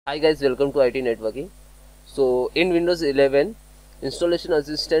Hi guys, welcome to IT Networking. So in Windows 11, installation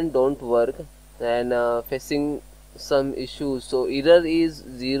assistant don't work and facing some issues. So error is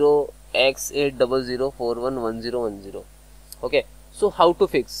 0x8004111010. Okay, so how to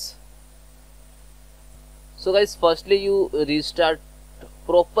fix? So guys, firstly you restart,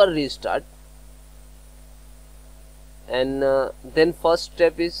 proper restart, and then first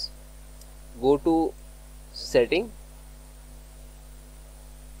step is go to setting,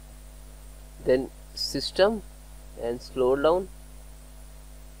 then system, and scroll down,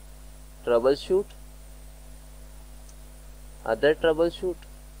 troubleshoot, other troubleshoot,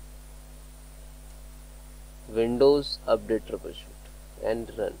 Windows update troubleshoot,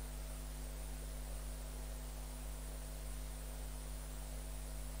 and run.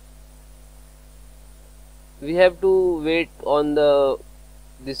 We have to wait on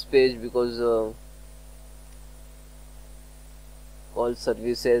this page because all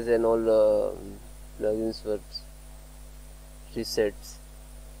services and all plugins were resets.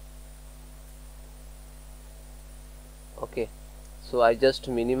 Okay, so I just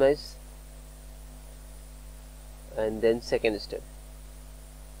minimize and then second step.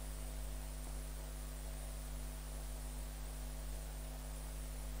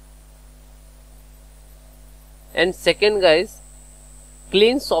 And second guys,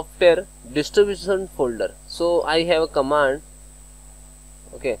 clean software distribution folder. So I have a command.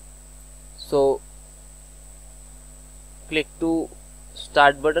 Okay, so click to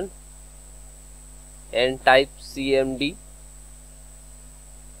start button and type cmd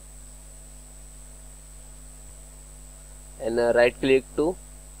and right click to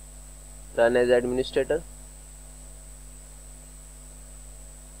run as administrator.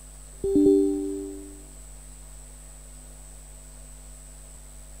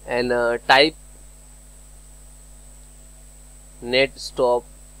 And type net stop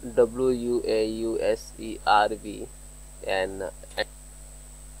WAUSERV and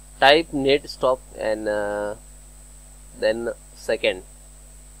type net stop and then second,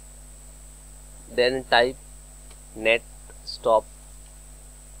 then type net stop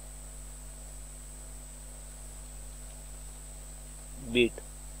bits,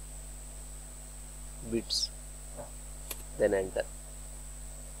 then enter.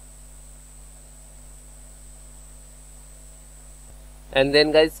 And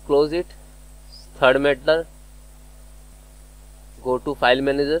then guys close it. Third method, go to file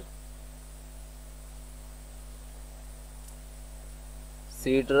manager,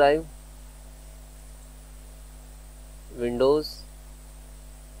 C drive, Windows,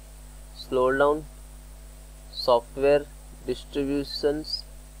 scroll down, software distributions,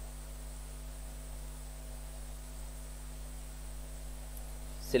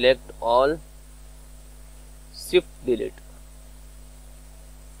 select all, shift delete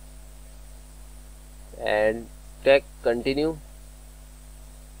and take continue.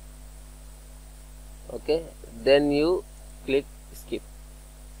 Okay, then you click skip.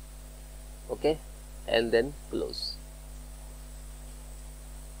 Okay, and then close.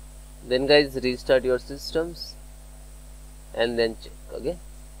 Then guys restart your systems and then check. Okay,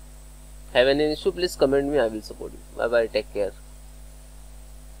 have any issue please comment me, I will support you. Bye bye, take care.